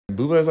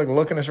Bubla's like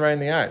looking us right in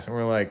the eyes. And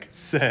we're like,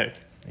 sick.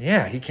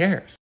 Yeah, he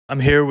cares. I'm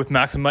here with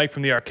Max and Mike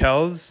from the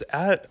Arkells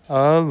at a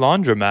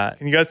laundromat.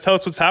 Can you guys tell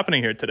us what's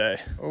happening here today?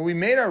 Well, we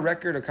made our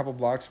record a couple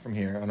blocks from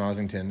here on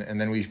Ossington, and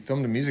then we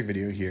filmed a music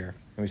video here.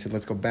 And we said,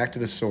 let's go back to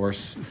the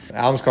source. The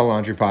album's called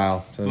Laundry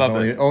Pile, so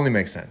it only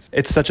makes sense.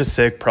 It's such a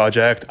sick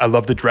project. I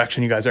love the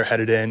direction you guys are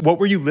headed in. What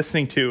were you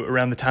listening to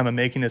around the time of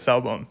making this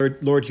album?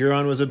 Lord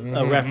Huron was a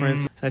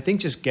reference. I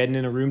think just getting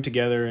in a room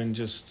together and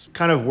just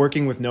kind of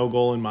working with no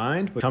goal in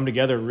mind, but come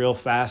together real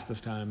fast this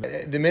time.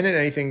 The minute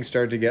anything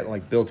started to get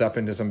like built up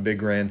into some big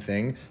grand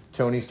thing,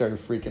 Tony started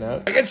freaking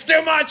out. Like, it's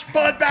too much,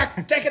 pull it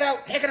back, take it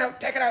out, take it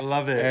out, take it out.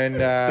 Love it. And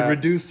the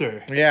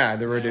reducer. Yeah,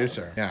 the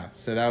reducer. Yeah,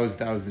 so that was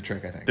the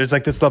trick, I think. There's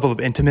like this level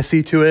of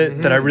intimacy to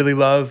it that I really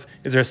love.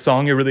 Is there a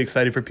song you're really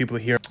excited for people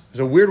to hear? There's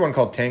a weird one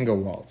called Tango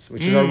Waltz,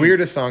 which is our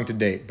weirdest song to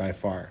date by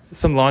far.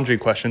 Some laundry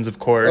questions, of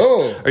course.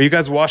 Oh. Are you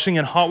guys washing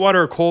in hot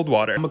water or cold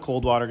water? I'm a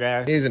cold water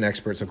guy. He's an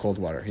expert, so cold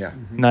water, yeah.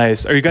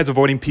 Nice. Are you guys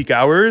avoiding peak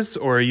hours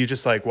or are you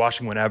just like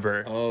washing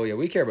whenever? Oh yeah,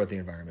 we care about the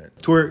environment.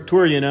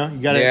 Tour, you know,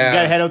 you gotta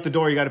head out the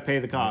door, you gotta pay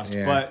the cost.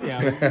 Yeah. But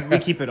yeah, we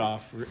keep it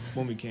off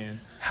when we can.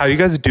 How do you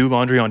guys do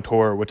laundry on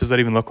tour? What does that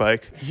even look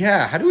like?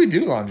 Yeah, how do we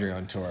do laundry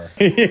on tour?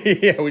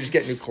 Yeah, we just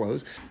get new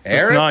clothes. So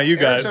Eric, it's not you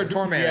guys. Eric's our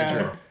tour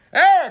manager.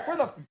 Yeah. Eric, where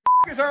the f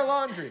is our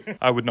laundry?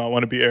 I would not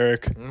want to be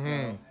Eric. I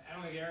don't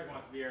think Eric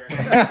wants to be Eric.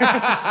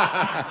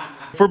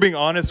 If we're being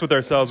honest with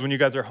ourselves, when you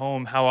guys are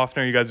home, how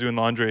often are you guys doing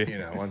laundry? You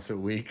know, once a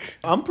week.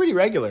 I'm pretty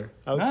regular.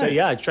 I would say,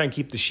 yeah, I try and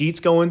keep the sheets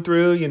going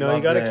through. You know,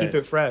 you got to keep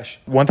it fresh.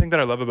 One thing that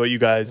I love about you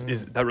guys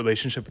is that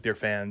relationship with your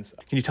fans.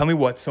 Can you tell me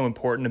what's so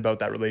important about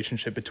that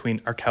relationship between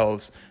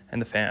Arkells and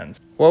the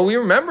fans? Well, we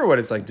remember what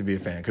it's like to be a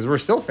fan because we're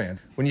still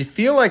fans. When you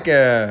feel like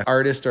a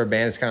artist or a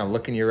band is kind of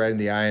looking you right in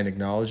the eye and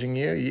acknowledging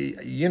you,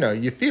 you know,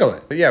 you feel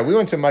it. But yeah, we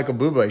went to Michael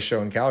Bublé's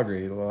show in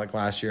Calgary like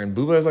last year, and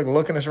Bublé's like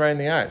looking us right in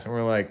the eyes, and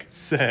we're like,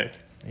 sick.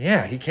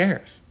 Yeah, he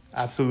cares.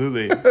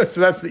 Absolutely.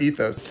 So that's the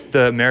ethos.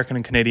 The American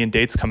and Canadian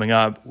dates coming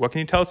up. What can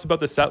you tell us about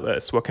the set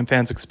list? What can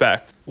fans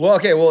expect? Well,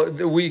 okay,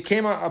 we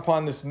came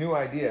upon this new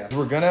idea.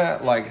 We're gonna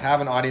like have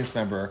an audience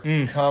member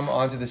come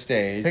onto the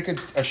stage, pick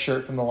a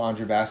shirt from the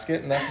laundry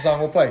basket, and that's the song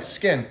we'll play.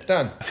 Skin,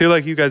 done. I feel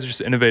like you guys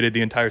just innovated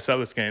the entire set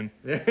list game.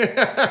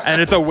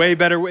 And it's a way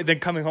better way than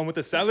coming home with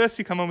a set list.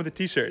 You come home with a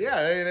t-shirt.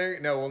 Yeah,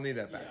 no, we'll need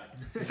that back.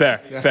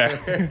 Fair.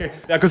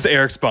 That goes to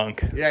Eric's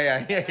bunk.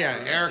 Yeah.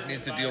 Eric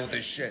needs to deal with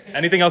this shit.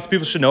 Anything else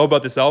people should know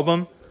about this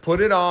album? Put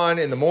it on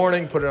in the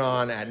morning, put it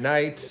on at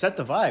night. Set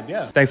the vibe,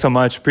 yeah. Thanks so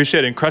much.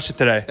 Appreciate it and crush it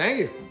today. Thank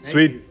you.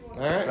 Sweet. All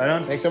right. Right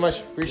on. Thanks so much.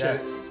 Appreciate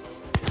it.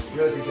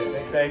 Really appreciate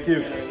it. Thank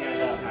you.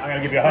 I'm going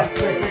to give you a hug.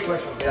 Great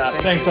question. Yeah.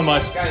 Thanks so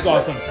much. It's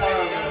awesome.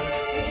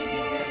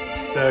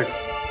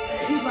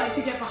 If you'd like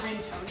to get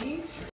behind Tony,